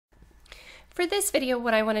For this video,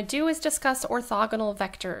 what I want to do is discuss orthogonal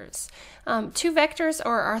vectors. Two vectors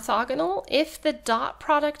are orthogonal if the dot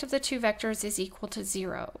product of the two vectors is equal to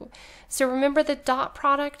 0. So remember, the dot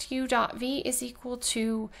product u dot v is equal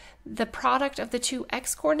to the product of the two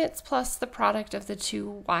x coordinates plus the product of the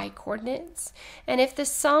two y coordinates. And if the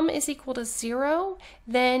sum is equal to 0,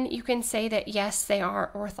 then you can say that yes, they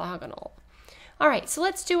are orthogonal. All right, so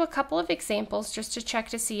let's do a couple of examples just to check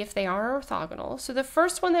to see if they are orthogonal. So the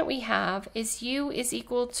first one that we have is u is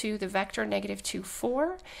equal to the vector -2,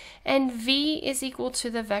 4, and v is equal to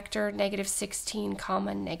the vector -16,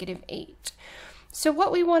 -8. So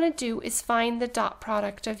what we want to do is find the dot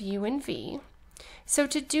product of u and v. So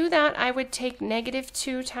to do that, I would take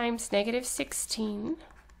 -2 times -16,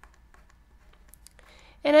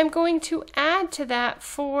 and I'm going to add to that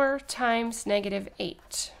 4 times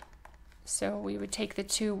 -8. So we would take the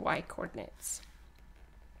two y coordinates.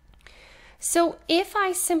 So if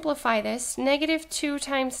I simplify this, -2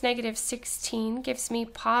 times -16 gives me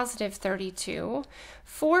 +32.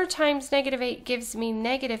 4 times -8 gives me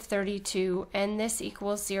 -32, and this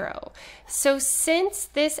equals 0. So since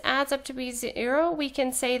this adds up to be 0, we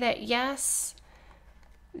can say that yes,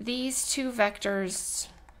 these two vectors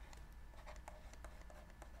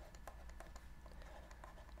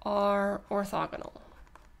are orthogonal.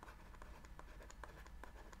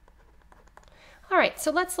 All right,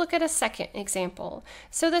 so let's look at a second example.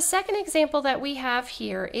 So the second example that we have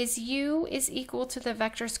here is u is equal to the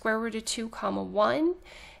vector √2, 1,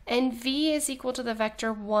 and v is equal to the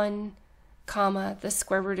vector 1, the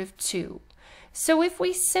 √2. So if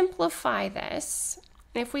we simplify this,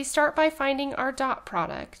 if we start by finding our dot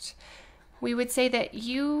product, we would say that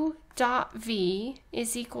u dot v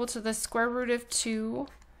is equal to the √2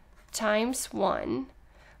 times 1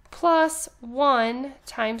 plus 1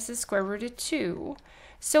 times the √2.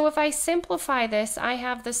 So if I simplify this, I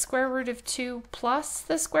have the √2 plus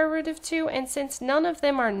the √2, and since none of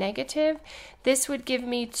them are negative, this would give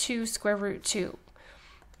me 2 √2.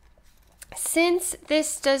 Since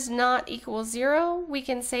this does not equal 0, we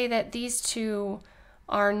can say that these two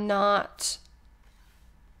are not.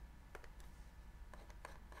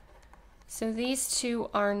 So these two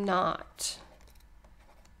are not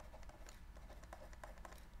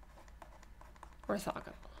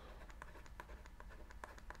orthogonal.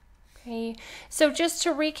 Okay, so just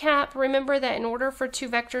to recap, remember that in order for two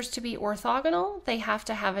vectors to be orthogonal, they have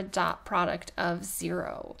to have a dot product of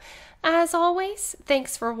 0. As always,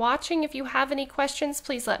 thanks for watching. If you have any questions,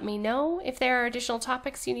 please let me know. If there are additional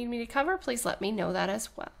topics you need me to cover, please let me know that as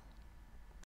well.